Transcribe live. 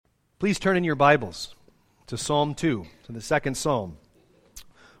Please turn in your Bibles to Psalm 2, to the second Psalm.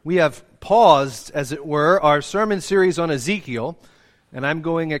 We have paused, as it were, our sermon series on Ezekiel, and I'm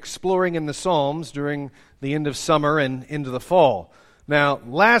going exploring in the Psalms during the end of summer and into the fall. Now,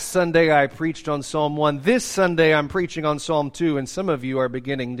 last Sunday I preached on Psalm 1. This Sunday I'm preaching on Psalm 2, and some of you are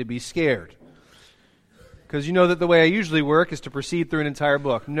beginning to be scared. Because you know that the way I usually work is to proceed through an entire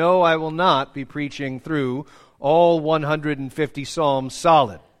book. No, I will not be preaching through all 150 Psalms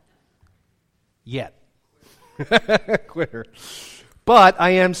solid. Yet. Quitter. But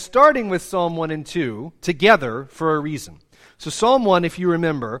I am starting with Psalm 1 and 2 together for a reason. So Psalm 1, if you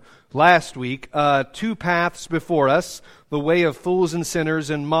remember, last week, two paths before us, the way of fools and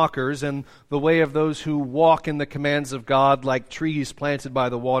sinners and mockers, and the way of those who walk in the commands of God like trees planted by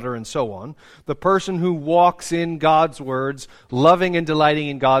the water and so on. The person who walks in God's words, loving and delighting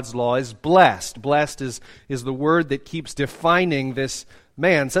in God's law, is blessed. Blessed is the word that keeps defining this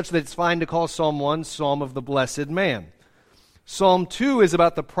man, such that it's fine to call Psalm 1 Psalm of the Blessed Man. Psalm 2 is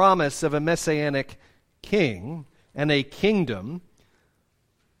about the promise of a messianic king and a kingdom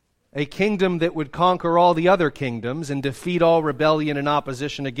that would conquer all the other kingdoms and defeat all rebellion and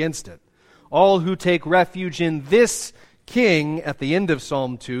opposition against it. All who take refuge in this king, at the end of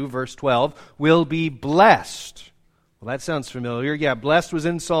Psalm 2, verse 12, will be blessed. Well, that sounds familiar. Yeah, blessed was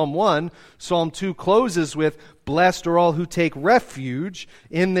in Psalm 1. Psalm 2 closes with, blessed are all who take refuge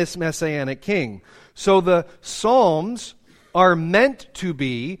in this messianic king. So the Psalms are meant to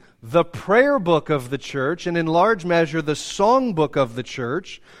be the prayer book of the church, and in large measure the song book of the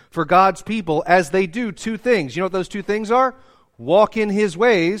church for God's people, as they do two things. You know what those two things are? Walk in His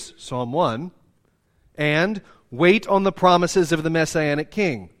ways, Psalm 1, and wait on the promises of the messianic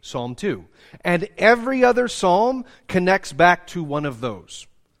king, Psalm 2. And every other psalm connects back to one of those,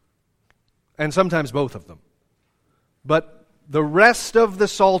 and sometimes both of them. But the rest of the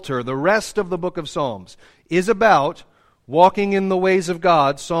Psalter, the rest of the book of Psalms, is about walking in the ways of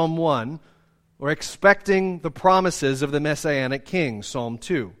God, Psalm 1, or expecting the promises of the Messianic King, Psalm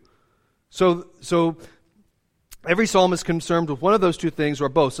 2. So every psalm is concerned with one of those two things or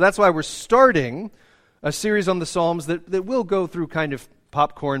both. So that's why we're starting a series on the Psalms that will go through kind of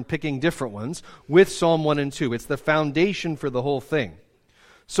popcorn, picking different ones, with Psalm 1 and 2. It's the foundation for the whole thing.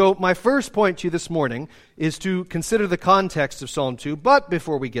 So my first point to you this morning is to consider the context of Psalm 2. But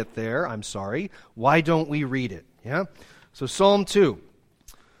before we get there, why don't we read it? Yeah? So Psalm 2,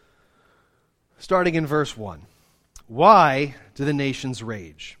 starting in verse 1. Why do the nations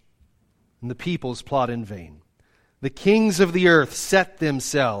rage, and the peoples plot in vain? The kings of the earth set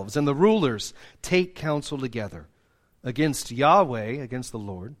themselves, and the rulers take counsel together against Yahweh, against the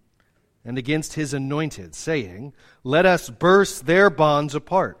Lord, and against His anointed, saying, let us burst their bonds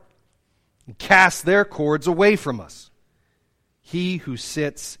apart, and cast their cords away from us. He who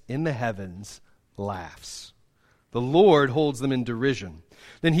sits in the heavens laughs. The Lord holds them in derision.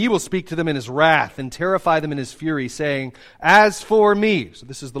 Then He will speak to them in His wrath and terrify them in His fury, saying, as for me, so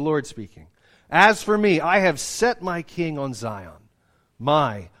this is the Lord speaking, as for me, I have set my king on Zion,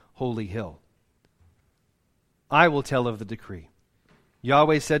 my holy hill. I will tell of the decree.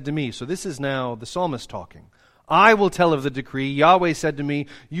 Yahweh said to me, so this is now the psalmist talking, I will tell of the decree. Yahweh said to me,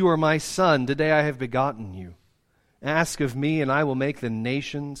 you are my son, today I have begotten you. Ask of me, and I will make the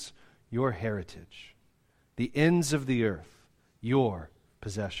nations your heritage, the ends of the earth your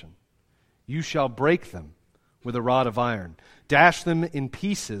possession. You shall break them with a rod of iron, dash them in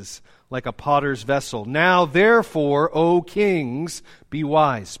pieces like a potter's vessel. Now therefore, O kings, be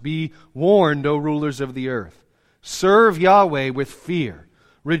wise, be warned, O rulers of the earth. Serve Yahweh with fear,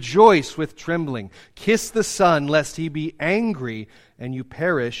 rejoice with trembling, kiss the Son, lest He be angry and you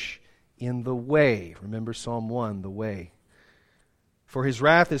perish in the way. Remember Psalm 1, the way. For His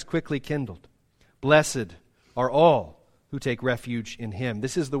wrath is quickly kindled. Blessed are all who take refuge in Him.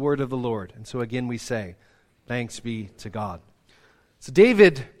 This is the word of the Lord. And so again we say, thanks be to God. So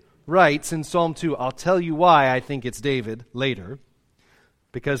David writes in Psalm 2, I'll tell you why I think it's David later,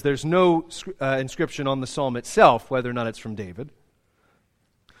 because there's no inscription on the psalm itself, whether or not it's from David.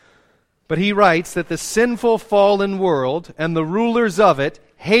 But he writes that the sinful fallen world and the rulers of it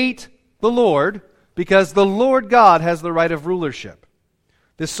hate the Lord because the Lord God has the right of rulership.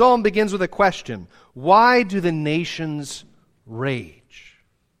 This psalm begins with a question. Why do the nations rage?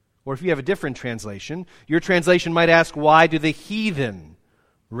 Or if you have a different translation, your translation might ask, why do the heathen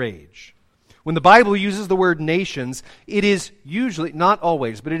rage? When the Bible uses the word nations, it is usually, not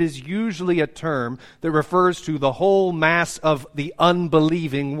always, but it is usually a term that refers to the whole mass of the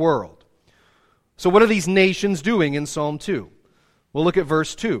unbelieving world. So what are these nations doing in Psalm 2? We'll look at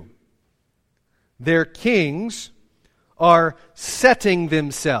verse 2. Their kings are setting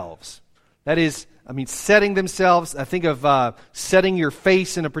themselves. That is, setting themselves, I think of setting your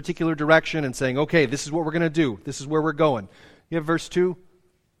face in a particular direction and saying, okay, this is what we're going to do. This is where we're going. You have verse 2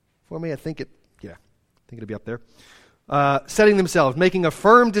 for me? I think it'll be up there. Setting themselves, making a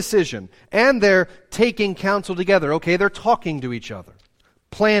firm decision, and they're taking counsel together. Okay, they're talking to each other,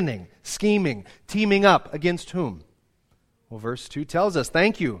 planning, scheming, teaming up against whom? Well, verse 2 tells us,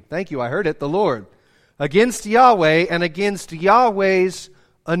 thank you, I heard it, the Lord, against Yahweh and against Yahweh's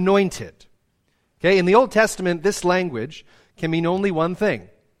anointed. Okay, in the Old Testament, this language can mean only one thing,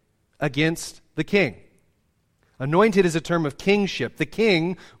 against the king. Anointed is a term of kingship. The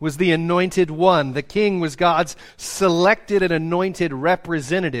king was the anointed one. The king was God's selected and anointed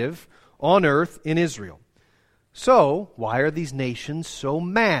representative on earth in Israel. So, why are these nations so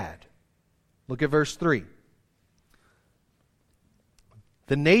mad? Look at verse 3.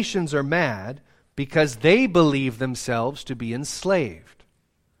 The nations are mad because they believe themselves to be enslaved.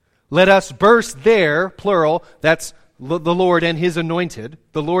 Let us burst their, plural, that's the Lord and His anointed,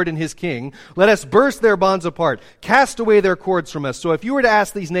 the Lord and His king. Let us burst their bonds apart, cast away their cords from us. So if you were to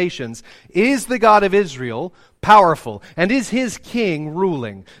ask these nations, is the God of Israel powerful? And is His king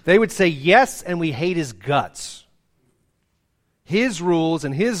ruling? They would say yes, and we hate His guts. His rules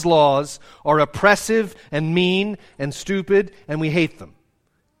and His laws are oppressive and mean and stupid, and we hate them.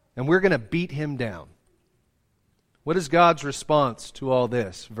 And we're going to beat Him down. What is God's response to all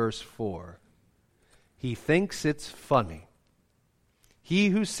this? Verse 4. He thinks it's funny. He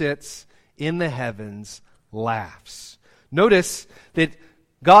who sits in the heavens laughs. Notice that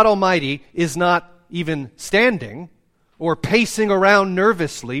God Almighty is not even standing or pacing around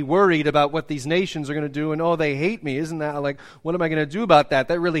nervously, worried about what these nations are going to do, and they hate me. Isn't that like, what am I going to do about that?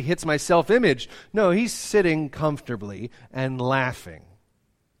 That really hits my self-image. No, He's sitting comfortably and laughing,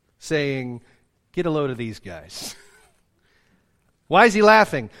 saying, get a load of these guys. Why is He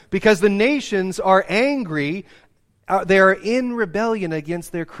laughing? Because the nations are angry. They are in rebellion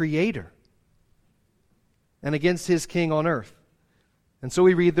against their Creator and against His King on earth. And so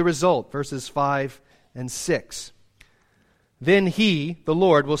we read the result, verses 5 and 6. Then He, the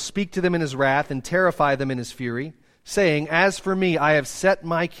Lord, will speak to them in His wrath and terrify them in His fury, saying, as for me, I have set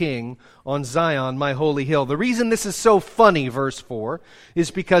my king on Zion, my holy hill. The reason this is so funny, verse 4,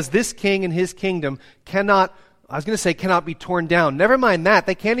 is because this king and his kingdom cannot be torn down. Never mind that.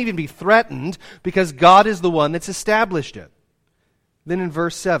 They can't even be threatened because God is the one that's established it. Then in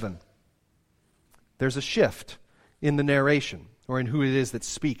verse 7, there's a shift in the narration, or in who it is that's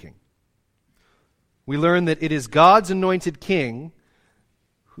speaking. We learn that it is God's anointed king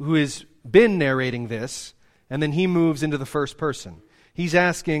who has been narrating this, and then he moves into the first person. He's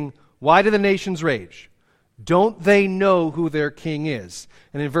asking, why do the nations rage? Don't they know who their king is?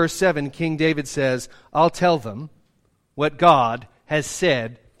 And in verse 7, King David says, I'll tell them what God has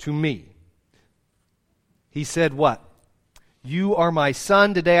said to me. He said what? You are my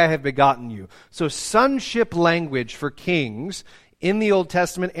son, today I have begotten you. So sonship language for kings in the Old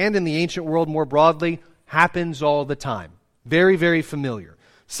Testament and in the ancient world more broadly happens all the time. Very, very familiar.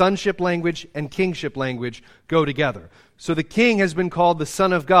 Sonship language and kingship language go together. So the king has been called the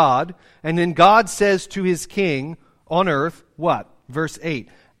Son of God, and then God says to His king on earth, what? Verse 8,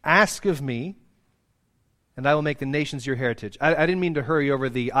 ask of me, and I will make the nations your heritage. I didn't mean to hurry over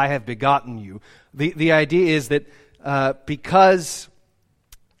the I have begotten you. The idea is that because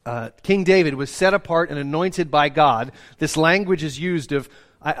King David was set apart and anointed by God, this language is used of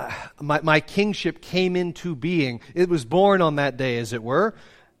my kingship came into being. It was born on that day, as it were.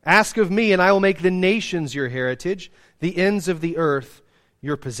 Ask of me, and I will make the nations your heritage, the ends of the earth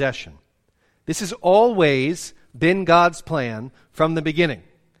your possession. This has always been God's plan from the beginning.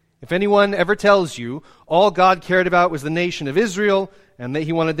 If anyone ever tells you all God cared about was the nation of Israel and that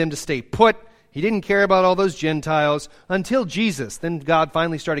He wanted them to stay put, He didn't care about all those Gentiles until Jesus. Then God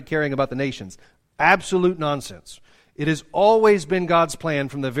finally started caring about the nations. Absolute nonsense. It has always been God's plan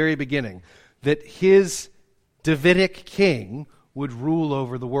from the very beginning that His Davidic king would rule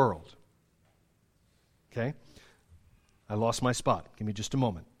over the world. Okay? I lost my spot. Give me just a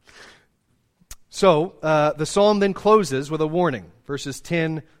moment. So, the psalm then closes with a warning, verses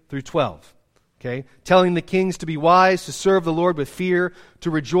 10 through 12. Okay? Telling the kings to be wise, to serve the Lord with fear, to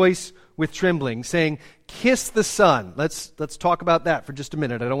rejoice with trembling, saying, kiss the Son. Let's talk about that for just a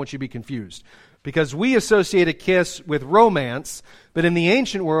minute. I don't want you to be confused. Because we associate a kiss with romance, but in the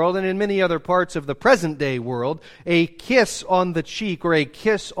ancient world and in many other parts of the present day world, a kiss on the cheek or a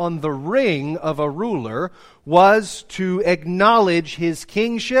kiss on the ring of a ruler was to acknowledge his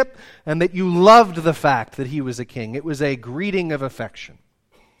kingship and that you loved the fact that he was a king. It was a greeting of affection.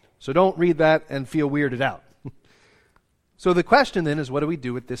 So don't read that and feel weirded out. So the question then is, what do we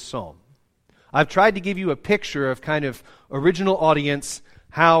do with this psalm? I've tried to give you a picture of kind of original audience,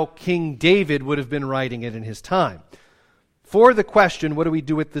 how King David would have been writing it in his time. For the question, what do we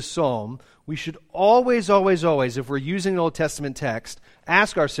do with this psalm, we should always, if we're using an Old Testament text,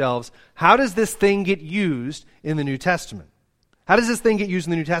 ask ourselves, how does this thing get used in the New Testament? How does this thing get used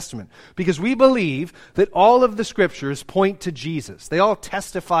in the New Testament? Because we believe that all of the Scriptures point to Jesus. They all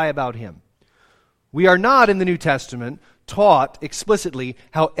testify about Him. We are not in the New Testament taught explicitly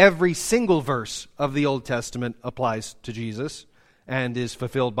how every single verse of the Old Testament applies to Jesus and is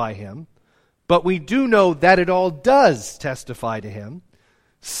fulfilled by Him. But we do know that it all does testify to Him.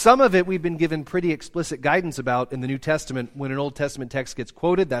 Some of it we've been given pretty explicit guidance about in the New Testament. When an Old Testament text gets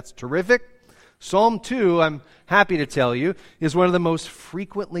quoted, that's terrific. Psalm 2, I'm happy to tell you, is one of the most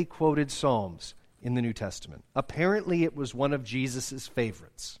frequently quoted psalms in the New Testament. Apparently it was one of Jesus'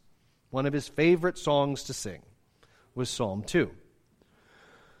 favorites. One of his favorite songs to sing was Psalm 2.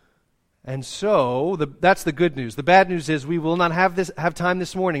 And so, that's the good news. The bad news is we will not have time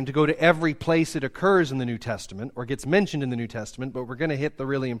this morning to go to every place it occurs in the New Testament or gets mentioned in the New Testament, but we're going to hit the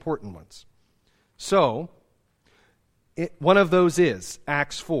really important ones. So, one of those is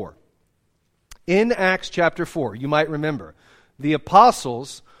Acts 4. In Acts chapter 4, you might remember, the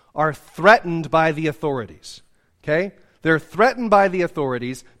apostles are threatened by the authorities. Okay? They're threatened by the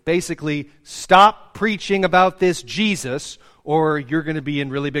authorities, basically, stop preaching about this Jesus, or you're going to be in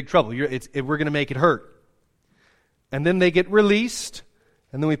really big trouble. We're going to make it hurt. And then they get released,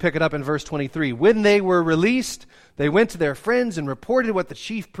 and then we pick it up in verse 23. When they were released, they went to their friends and reported what the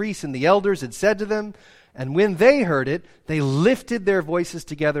chief priests and the elders had said to them. And when they heard it, they lifted their voices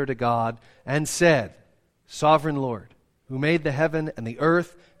together to God and said, Sovereign Lord, who made the heaven and the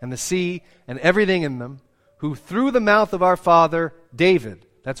earth and the sea and everything in them, who through the mouth of our father David,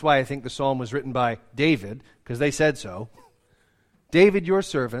 that's why I think the psalm was written by David, because they said so, David, your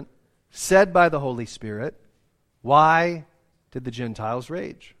servant, said by the Holy Spirit, why did the Gentiles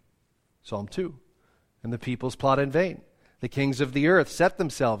rage? Psalm 2. And the peoples plot in vain. The kings of the earth set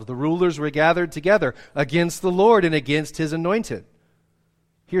themselves. The rulers were gathered together against the Lord and against His anointed.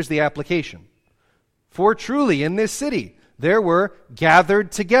 Here's the application. For truly in this city there were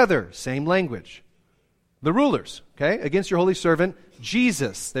gathered together, same language, the rulers, okay, against your holy servant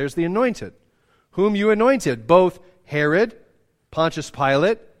Jesus. There's the anointed, whom you anointed, both Herod, Pontius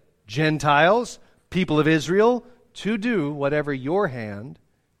Pilate, Gentiles, people of Israel, to do whatever your hand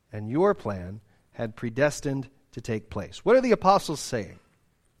and your plan had predestined to take place. What are the apostles saying?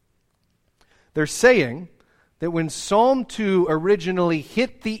 They're saying that when Psalm 2 originally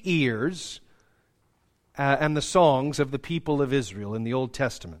hit the ears and the songs of the people of Israel in the Old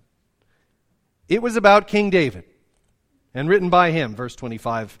Testament, it was about King David and written by him, verse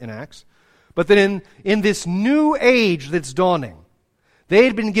 25 in Acts. But then in this new age that's dawning, they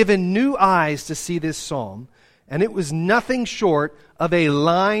had been given new eyes to see this psalm, and it was nothing short of a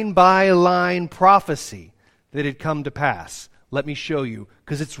line-by-line prophecy that had come to pass. Let me show you,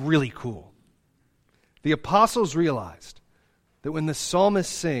 because it's really cool. The apostles realized that when the psalmist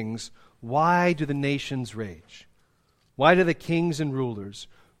sings, why do the nations rage? Why do the kings and rulers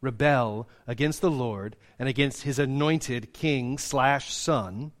rebel against the Lord and against His anointed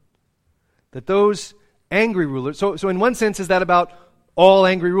king/son? That those angry rulers, so in one sense, is that about all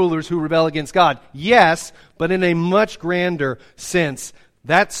angry rulers who rebel against God? Yes, but in a much grander sense,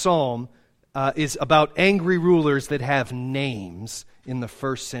 that psalm is about angry rulers that have names in the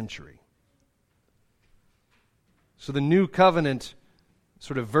first century. So the New Covenant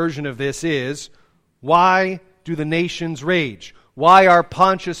sort of version of this is, why do the nations rage? Why are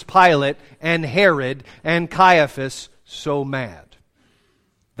Pontius Pilate and Herod and Caiaphas so mad?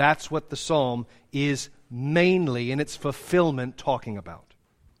 That's what the psalm is mainly in its fulfillment talking about.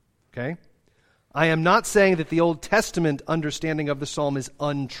 Okay? I am not saying that the Old Testament understanding of the psalm is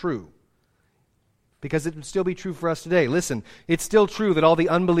untrue, because it would still be true for us today. Listen, it's still true that all the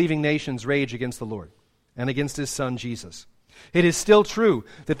unbelieving nations rage against the Lord and against His Son Jesus. It is still true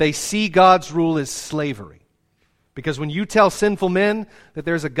that they see God's rule as slavery. Because when you tell sinful men that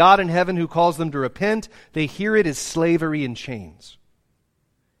there's a God in heaven who calls them to repent, they hear it as slavery and chains.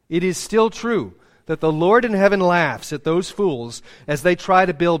 It is still true that the Lord in heaven laughs at those fools as they try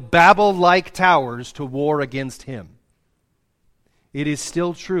to build Babel-like towers to war against Him. It is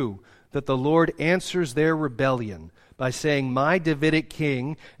still true that the Lord answers their rebellion by saying, my Davidic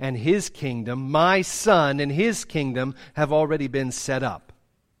king and his kingdom, my son and his kingdom have already been set up.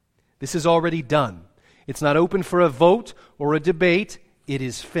 This is already done. It's not open for a vote or a debate. It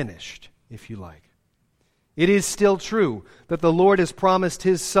is finished, if you like. It is still true that the Lord has promised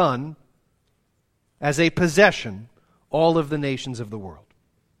His Son as a possession all of the nations of the world.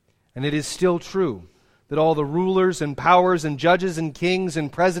 And it is still true that all the rulers and powers and judges and kings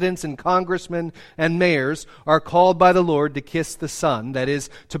and presidents and congressmen and mayors are called by the Lord to kiss the Son, that is,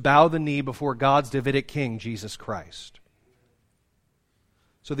 to bow the knee before God's Davidic King, Jesus Christ.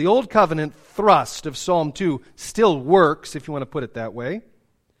 So the Old Covenant thrust of Psalm 2 still works, if you want to put it that way.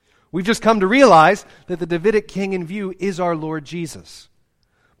 We've just come to realize that the Davidic King in view is our Lord Jesus.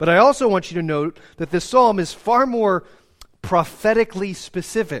 But I also want you to note that this psalm is far more prophetically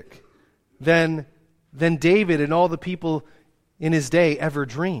specific than David and all the people in his day ever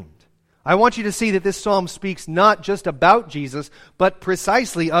dreamed. I want you to see that this psalm speaks not just about Jesus, but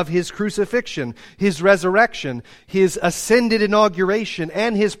precisely of his crucifixion, his resurrection, his ascended inauguration,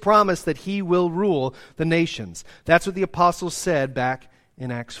 and his promise that he will rule the nations. That's what the apostles said back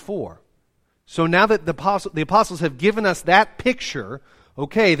in Acts 4. So now that the apostles have given us that picture,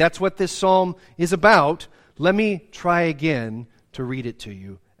 okay, that's what this psalm is about. Let me try again to read it to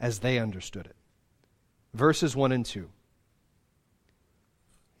you as they understood it. Verses 1 and 2.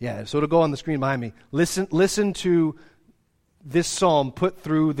 Yeah, so it'll go on the screen behind me. Listen to this psalm put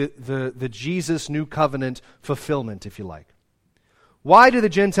through the Jesus New Covenant fulfillment, if you like. Why do the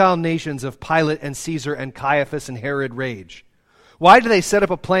Gentile nations of Pilate and Caesar and Caiaphas and Herod rage? Why do they set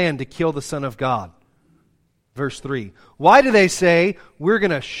up a plan to kill the Son of God? Verse 3. Why do they say, we're going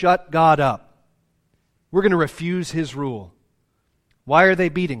to shut God up? We're going to refuse his rule. Why are they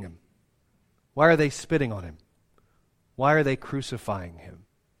beating him? Why are they spitting on him? Why are they crucifying him?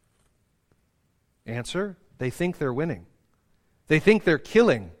 Answer, they think they're winning. They think they're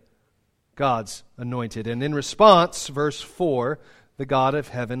killing God's anointed. And in response, verse 4, the God of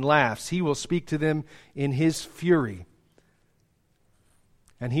heaven laughs. He will speak to them in his fury.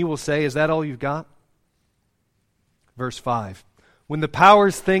 And he will say, is that all you've got? Verse 5. When the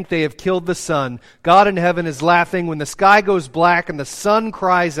powers think they have killed the Son, God in heaven is laughing. When the sky goes black and the sun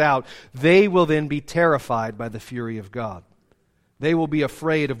cries out, they will then be terrified by the fury of God. They will be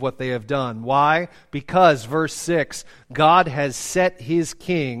afraid of what they have done. Why? Because, verse 6, God has set his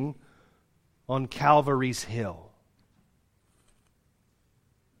king on Calvary's hill.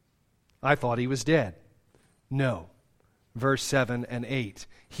 I thought he was dead. No. Verse 7 and 8.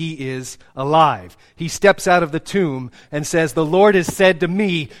 He is alive. He steps out of the tomb and says, the Lord has said to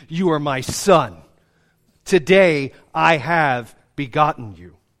me, you are my son. Today I have begotten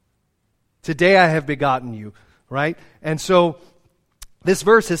you. Today I have begotten you. Right? And so this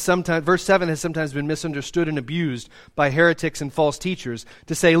verse 7 has sometimes been misunderstood and abused by heretics and false teachers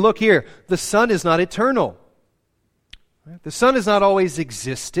to say, look here, the Son is not eternal. Right? The Son has not always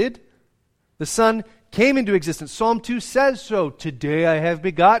existed. The Son came into existence. Psalm 2 says so. Today I have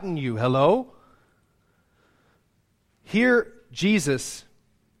begotten you. Hello? Here, Jesus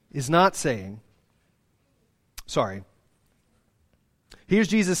is not saying, here's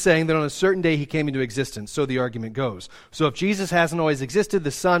Jesus saying that on a certain day he came into existence, so the argument goes. So if Jesus hasn't always existed,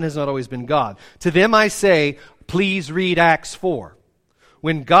 the Son has not always been God. To them I say, please read Acts 4.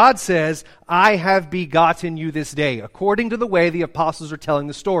 When God says, I have begotten you this day, according to the way the apostles are telling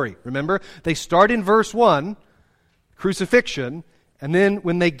the story. Remember, they start in verse 1, crucifixion, and then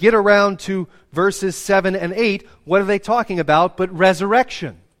when they get around to verses 7 and 8, what are they talking about but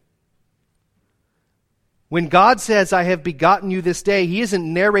resurrection? When God says, I have begotten you this day, he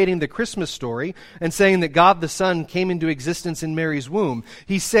isn't narrating the Christmas story and saying that God the Son came into existence in Mary's womb.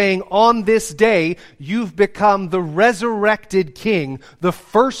 He's saying, on this day, you've become the resurrected king, the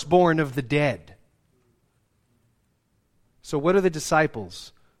firstborn of the dead. So what are the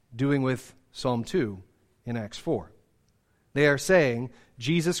disciples doing with Psalm 2 in Acts 4? They are saying,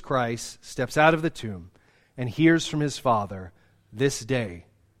 Jesus Christ steps out of the tomb and hears from his Father, this day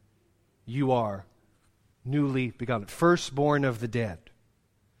you are newly begotten, firstborn of the dead,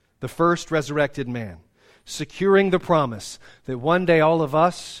 the first resurrected man, securing the promise that one day all of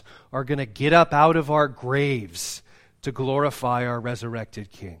us are going to get up out of our graves to glorify our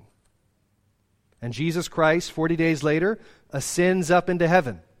resurrected King. And Jesus Christ, 40 days later, ascends up into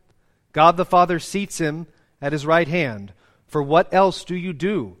heaven. God the Father seats him at his right hand. For what else do you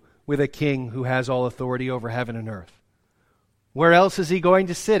do with a king who has all authority over heaven and earth? Where else is he going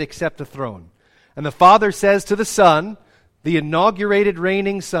to sit except the throne? And the Father says to the Son, the inaugurated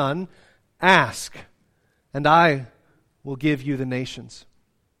reigning Son, ask, and I will give you the nations.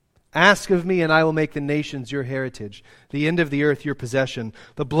 Ask of me, and I will make the nations your heritage, the end of the earth your possession.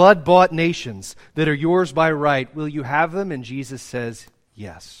 The blood-bought nations that are yours by right, will you have them? And Jesus says,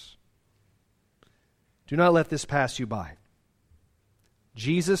 yes. Do not let this pass you by.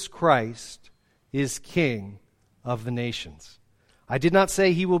 Jesus Christ is King of the nations. I did not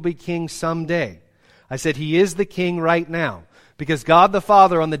say he will be king someday. I said he is the king right now. Because God the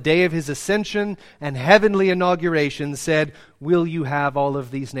Father, on the day of his ascension and heavenly inauguration, said, will you have all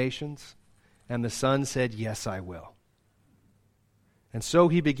of these nations? And the Son said, yes, I will. And so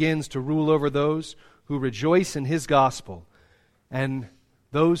he begins to rule over those who rejoice in his gospel and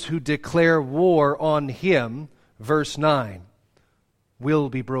those who declare war on him, verse 9, will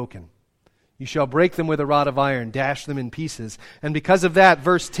be broken. You shall break them with a rod of iron, dash them in pieces. And because of that,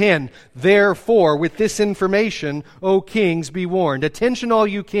 verse 10, therefore, with this information, O kings, be warned. Attention, all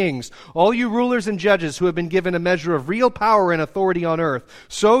you kings, all you rulers and judges who have been given a measure of real power and authority on earth.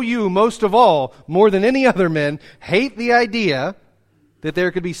 So you, most of all, more than any other men, hate the idea that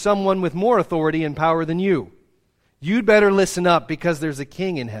there could be someone with more authority and power than you. You'd better listen up, because there's a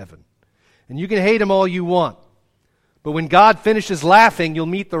king in heaven. And you can hate him all you want. But when God finishes laughing, you'll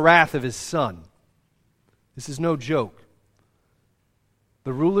meet the wrath of his Son. This is no joke.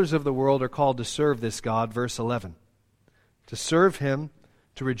 The rulers of the world are called to serve this God, verse 11. To serve him,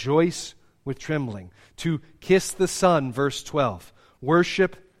 to rejoice with trembling, to kiss the Son, verse 12.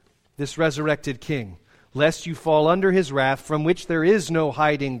 Worship this resurrected King, lest you fall under his wrath, from which there is no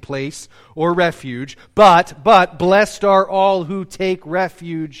hiding place or refuge, but blessed are all who take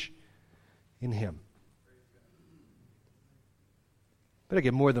refuge in him. Better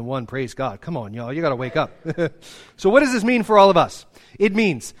get more than one, praise God. Come on, y'all, you got to wake up. So what does this mean for all of us? It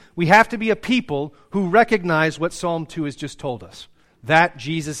means we have to be a people who recognize what Psalm 2 has just told us, that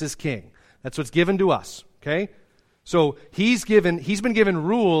Jesus is king. That's what's given to us, okay? So he's been given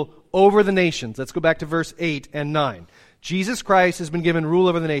rule over the nations. Let's go back to verse 8 and 9. Jesus Christ has been given rule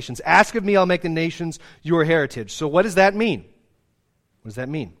over the nations. Ask of me, I'll make the nations your heritage. So what does that mean? What does that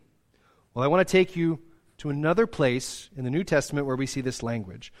mean? Well, I want to take you to another place in the New Testament where we see this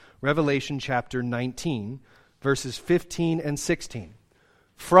language. Revelation chapter 19, verses 15 and 16.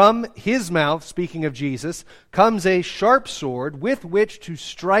 From his mouth, speaking of Jesus, comes a sharp sword with which to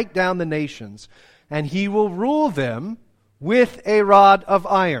strike down the nations, and he will rule them with a rod of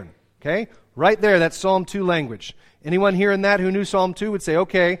iron. Okay? Right there, that's Psalm 2 language. Anyone hearing that who knew Psalm 2 would say,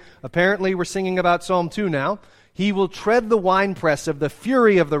 okay, apparently we're singing about Psalm 2 now. He will tread the winepress of the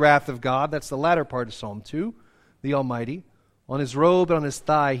fury of the wrath of God. That's the latter part of Psalm 2, the Almighty. On his robe and on his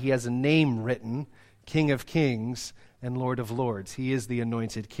thigh he has a name written, King of Kings and Lord of Lords. He is the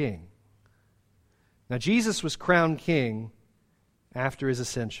anointed King. Now Jesus was crowned king after his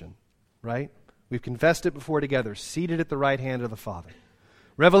ascension, right? We've confessed it before together, seated at the right hand of the Father.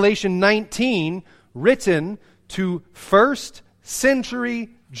 Revelation 19, written to first century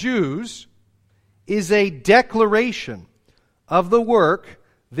Jews, is a declaration of the work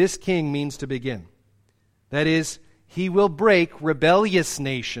this king means to begin. That is, he will break rebellious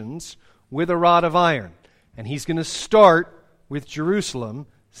nations with a rod of iron. And he's going to start with Jerusalem,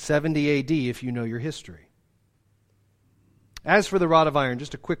 70 AD, if you know your history. As for the rod of iron,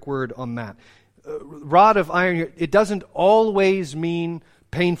 just a quick word on that. Rod of iron, it doesn't always mean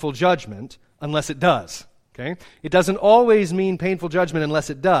painful judgment unless it does. Okay? It doesn't always mean painful judgment unless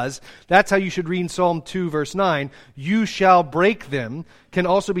it does. That's how you should read Psalm 2, verse 9. You shall break them can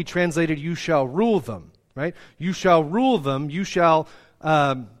also be translated, you shall rule them. Right? You shall rule them. You shall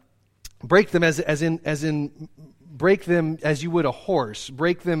break them as in break them as you would a horse.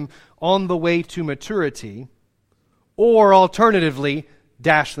 Break them on the way to maturity. Or alternatively,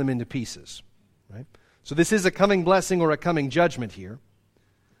 dash them into pieces. Right? So this is a coming blessing or a coming judgment here.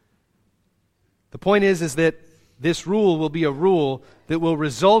 The point is that this rule will be a rule that will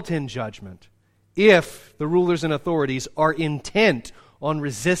result in judgment if the rulers and authorities are intent on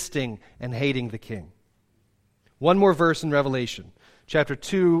resisting and hating the king. One more verse in Revelation, chapter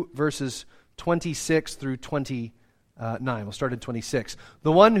 2, verses 26 through 29. We'll start at 26.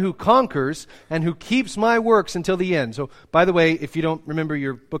 The one who conquers and who keeps my works until the end. So, by the way, if you don't remember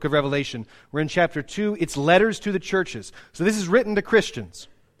your book of Revelation, we're in chapter 2. It's letters to the churches. So this is written to Christians.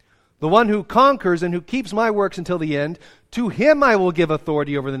 The one who conquers and who keeps my works until the end, to him I will give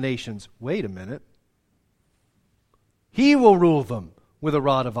authority over the nations. Wait a minute. He will rule them with a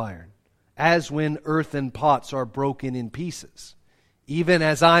rod of iron, as when earthen pots are broken in pieces. Even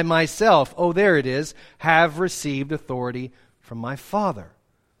as I myself, oh there it is, have received authority from my Father.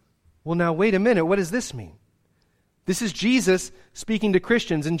 Well now wait a minute, what does this mean? This is Jesus speaking to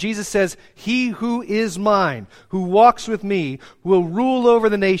Christians, and Jesus says, he who is mine, who walks with me, will rule over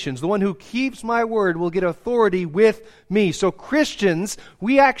the nations. The one who keeps my word will get authority with me. So Christians,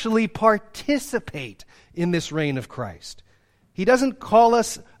 we actually participate in this reign of Christ. He doesn't call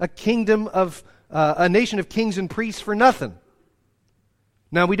us a kingdom of, a nation of kings and priests for nothing.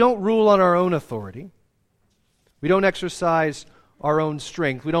 Now, we don't rule on our own authority. We don't exercise our own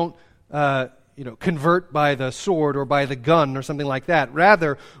strength. We don't convert by the sword or by the gun or something like that.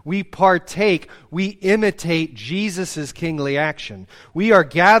 Rather, we partake, we imitate Jesus' kingly action. We are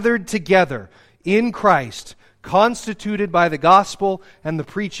gathered together in Christ, constituted by the gospel and the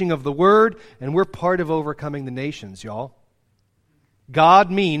preaching of the word, and we're part of overcoming the nations, y'all.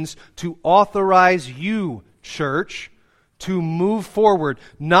 God means to authorize you, church, to move forward,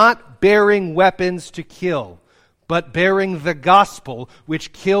 not bearing weapons to kill, but bearing the gospel,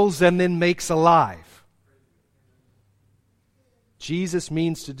 which kills and then makes alive. Jesus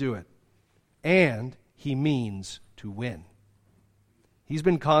means to do it, and He means to win. He's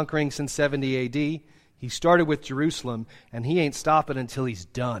been conquering since 70 A.D., He started with Jerusalem, and He ain't stopping until He's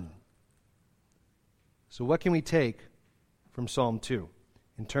done. So what can we take from Psalm 2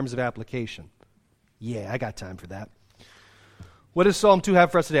 in terms of application? Yeah, I got time for that. What does Psalm 2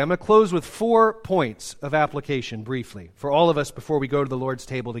 have for us today? I'm going to close with 4 points of application briefly for all of us before we go to the Lord's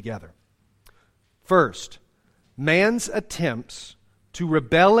table together. First, man's attempts to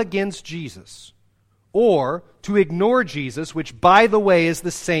rebel against Jesus or to ignore Jesus, which, by the way, is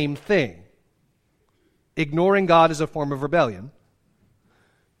the same thing. Ignoring God is a form of rebellion.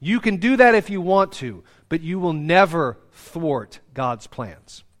 You can do that if you want to, but you will never thwart God's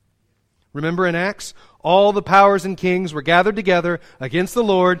plans. Remember in Acts, all the powers and kings were gathered together against the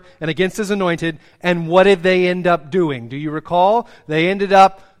Lord and against His anointed, and what did they end up doing? Do you recall? They ended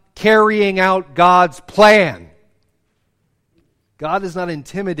up carrying out God's plan. God is not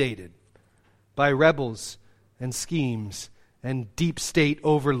intimidated by rebels and schemes and deep state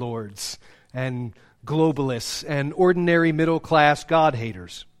overlords and globalists and ordinary middle-class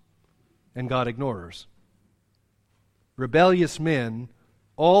God-haters and God-ignorers. Rebellious men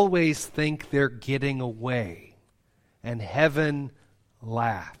always think they're getting away, and heaven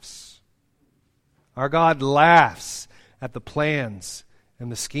laughs. Our God laughs at the plans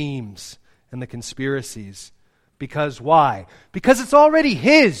and the schemes and the conspiracies. Because why? Because it's already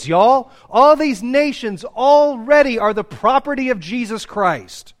His, y'all. All these nations already are the property of Jesus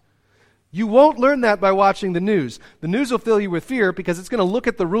Christ. You won't learn that by watching the news. The news will fill you with fear because it's going to look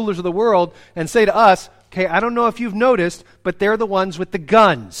at the rulers of the world and say to us, okay, I don't know if you've noticed, but they're the ones with the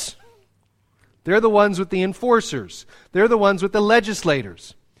guns. They're the ones with the enforcers. They're the ones with the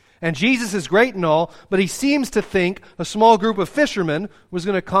legislators. And Jesus is great and all, but He seems to think a small group of fishermen was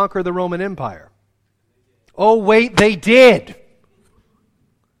going to conquer the Roman Empire. Oh, wait, they did.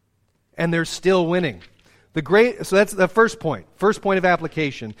 And they're still winning. So that's the first point. First point of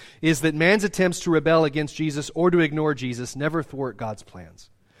application is that man's attempts to rebel against Jesus or to ignore Jesus never thwart God's plans.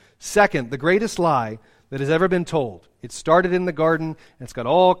 Second, the greatest lie that has ever been told. It started in the garden, and it's got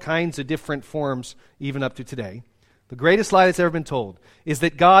all kinds of different forms even up to today. The greatest lie that's ever been told is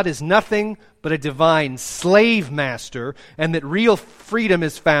that God is nothing but a divine slave master, and that real freedom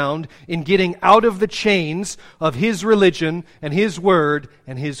is found in getting out of the chains of His religion and His word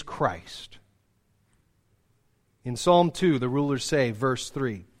and His Christ. In Psalm 2, the rulers say, verse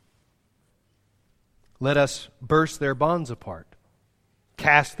 3, let us burst their bonds apart,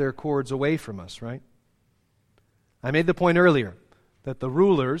 cast their cords away from us, right? I made the point earlier that the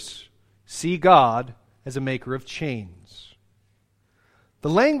rulers see God as a maker of chains. The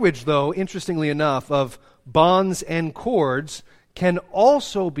language, though, interestingly enough, of bonds and cords can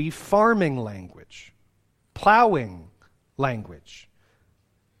also be farming language, plowing language.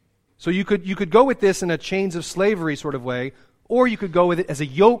 So you could go with this in a chains of slavery sort of way, or you could go with it as a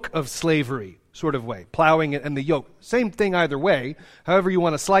yoke of slavery sort of way, plowing it and the yoke. Same thing either way, however you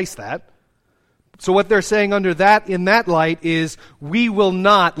want to slice that. So what they're saying under that, in that light, is we will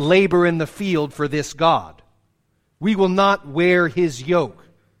not labor in the field for this God. We will not wear His yoke.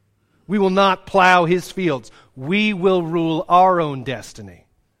 We will not plow His fields. We will rule our own destiny.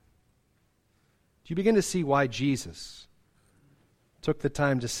 Do you begin to see why Jesus took the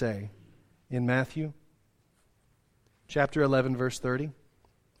time to say in Matthew chapter 11, verse 30,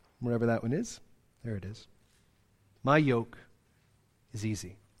 wherever that one is, there it is, my yoke is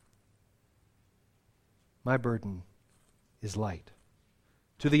easy. My burden is light.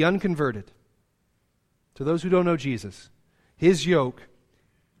 To the unconverted, to those who don't know Jesus, His yoke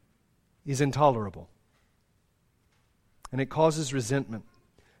is intolerable. And it causes resentment.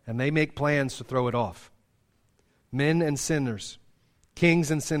 And they make plans to throw it off. Men and sinners, kings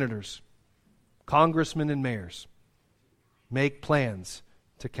and senators, congressmen and mayors make plans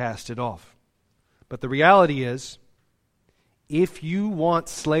to cast it off. But the reality is, if you want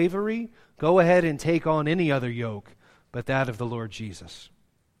slavery, go ahead and take on any other yoke but that of the Lord Jesus.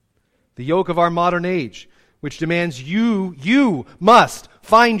 The yoke of our modern age, which demands you must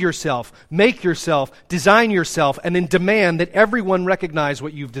find yourself, make yourself, design yourself, and then demand that everyone recognize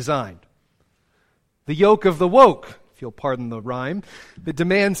what you've designed. The yoke of the woke, if you'll pardon the rhyme, that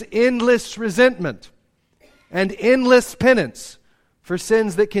demands endless resentment and endless penance for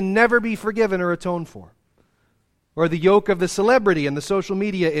sins that can never be forgiven or atoned for. Or the yoke of the celebrity and the social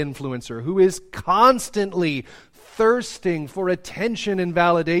media influencer who is constantly thirsting for attention and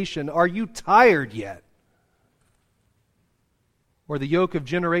validation. Are you tired yet? Or the yoke of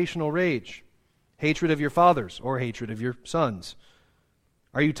generational rage, hatred of your fathers or hatred of your sons.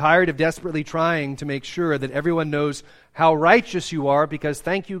 Are you tired of desperately trying to make sure that everyone knows how righteous you are because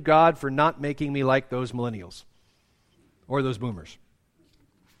thank you, God, for not making me like those millennials or those boomers?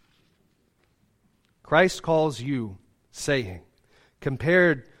 Christ calls you, saying,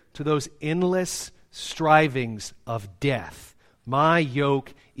 compared to those endless strivings of death, my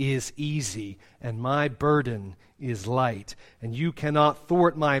yoke is easy and my burden is light. And you cannot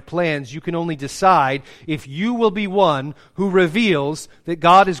thwart my plans. You can only decide if you will be one who reveals that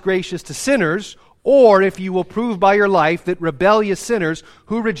God is gracious to sinners, or if you will prove by your life that rebellious sinners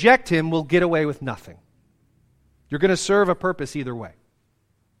who reject Him will get away with nothing. You're going to serve a purpose either way.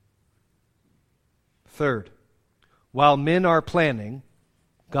 Third, while men are planning,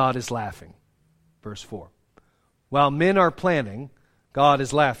 God is laughing. Verse 4. While men are planning, God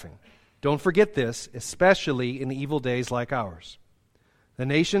is laughing. Don't forget this, especially in evil days like ours. The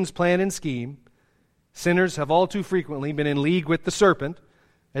nations plan and scheme. Sinners have all too frequently been in league with the serpent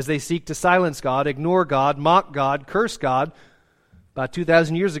as they seek to silence God, ignore God, mock God, curse God. About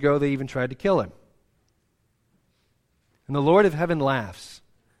 2,000 years ago, they even tried to kill Him. And the Lord of heaven laughs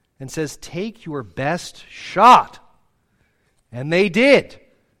and says, take your best shot. And they did.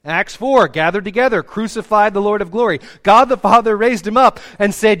 Acts 4, gathered together, crucified the Lord of glory. God the Father raised Him up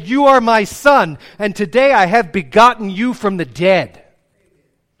and said, you are my Son, and today I have begotten you from the dead.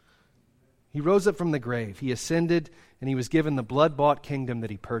 He rose up from the grave. He ascended, and He was given the blood-bought kingdom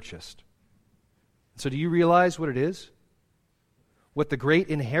that He purchased. So do you realize what it is? What the great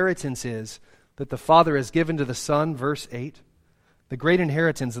inheritance is that the Father has given to the Son, verse 8? The great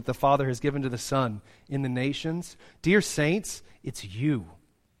inheritance that the Father has given to the Son in the nations. Dear saints, it's you.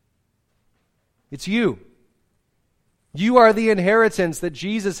 It's you. You are the inheritance that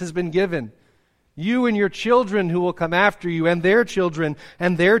Jesus has been given. You and your children who will come after you, and their children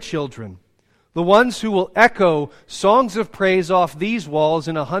and their children. The ones who will echo songs of praise off these walls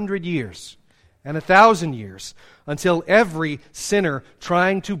in 100 years and 1,000 years, until every sinner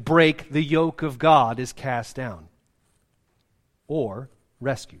trying to break the yoke of God is cast down or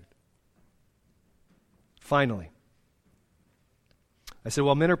rescued. Finally, I said,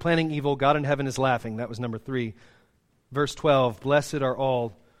 while men are planning evil, God in heaven is laughing. That was number 3. Verse 12, blessed are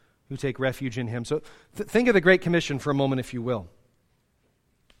all who take refuge in Him. So think of the Great Commission for a moment, if you will.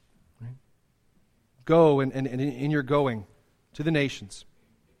 Right? Go, and in your going to the nations,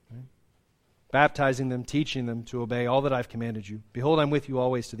 right? Baptizing them, teaching them to obey all that I've commanded you. Behold, I'm with you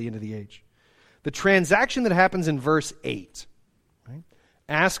always to the end of the age. The transaction that happens in verse 8, right?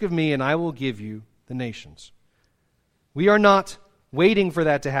 Ask of me, and I will give you the nations. We are not waiting for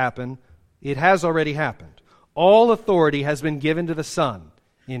that to happen. It has already happened. All authority has been given to the Son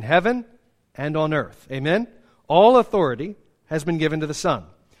in heaven and on earth. Amen? All authority has been given to the Son.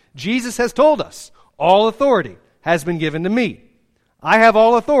 Jesus has told us, all authority has been given to me. I have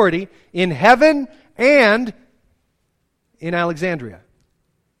all authority in heaven and in Alexandria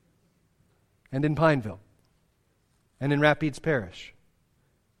and in Pineville and in Rapides Parish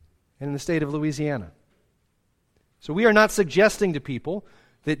and in the state of Louisiana. So we are not suggesting to people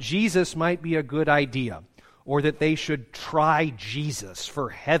that Jesus might be a good idea or that they should try Jesus for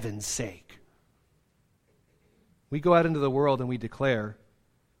heaven's sake. We go out into the world and we declare,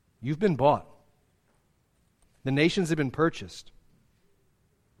 you've been bought. The nations have been purchased.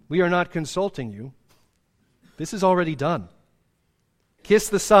 We are not consulting you. This is already done. Kiss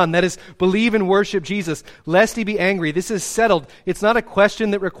the Son, that is, believe and worship Jesus, lest He be angry. This is settled. It's not a question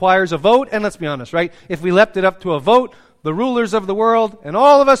that requires a vote, and let's be honest, right? If we left it up to a vote, the rulers of the world and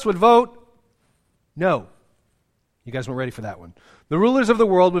all of us would vote no. You guys weren't ready for that one. The rulers of the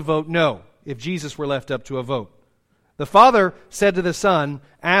world would vote no if Jesus were left up to a vote. The Father said to the Son,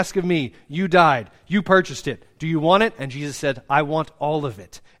 ask of me. You died. You purchased it. Do you want it? And Jesus said, I want all of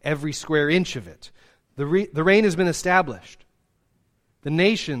it, every square inch of it. The reign has been established. The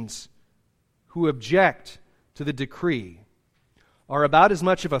nations who object to the decree are about as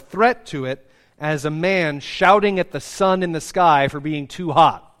much of a threat to it as a man shouting at the sun in the sky for being too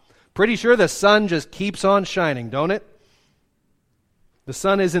hot. Pretty sure the sun just keeps on shining, don't it? The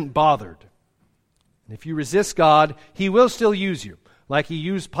sun isn't bothered. And if you resist God, He will still use you, like He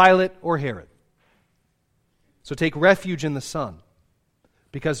used Pilate or Herod. So take refuge in the Son,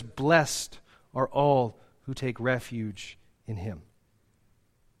 because blessed are all who take refuge in him.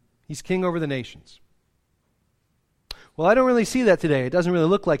 He's king over the nations. Well, I don't really see that today. It doesn't really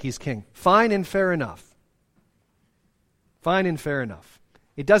look like he's king. Fine and fair enough. Fine and fair enough.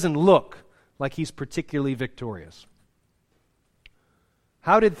 It doesn't look like he's particularly victorious.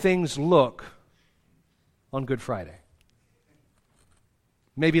 How did things look on Good Friday?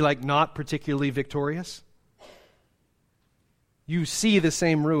 Maybe like not particularly victorious? You see the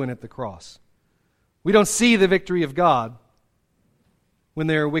same ruin at the cross. We don't see the victory of God when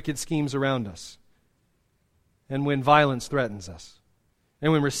there are wicked schemes around us, and when violence threatens us,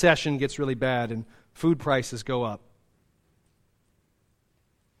 and when recession gets really bad and food prices go up,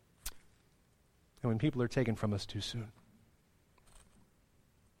 and when people are taken from us too soon.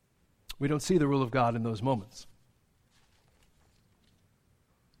 We don't see the rule of God in those moments.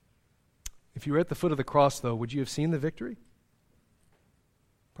 If you were at the foot of the cross, though, would you have seen the victory?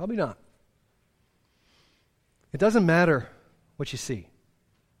 Probably not. It doesn't matter what you see.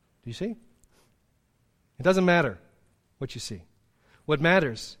 Do you see? It doesn't matter what you see. What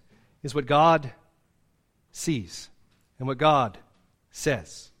matters is what God sees and what God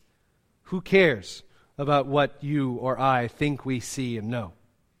says. Who cares about what you or I think we see and know?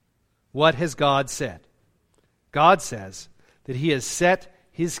 What has God said? God says that he has set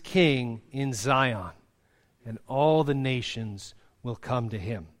his king in Zion, and all the nations will come to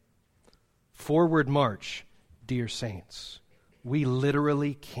him. Forward march, dear saints. We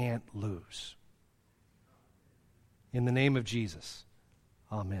literally can't lose. In the name of Jesus,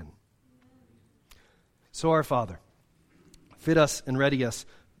 amen. So our Father, fit us and ready us,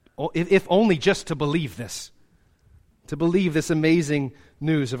 if only just to believe this amazing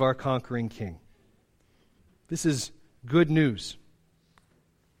news of our conquering King. This is good news.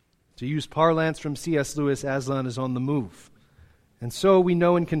 To use parlance from C.S. Lewis, Aslan is on the move. And so we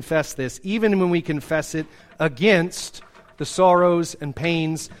know and confess this, even when we confess it against the sorrows and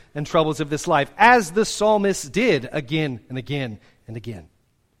pains and troubles of this life, as the psalmist did again and again and again.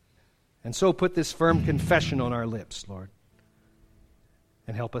 And so put this firm confession on our lips, Lord,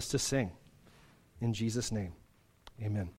 and help us to sing. In Jesus' name, amen.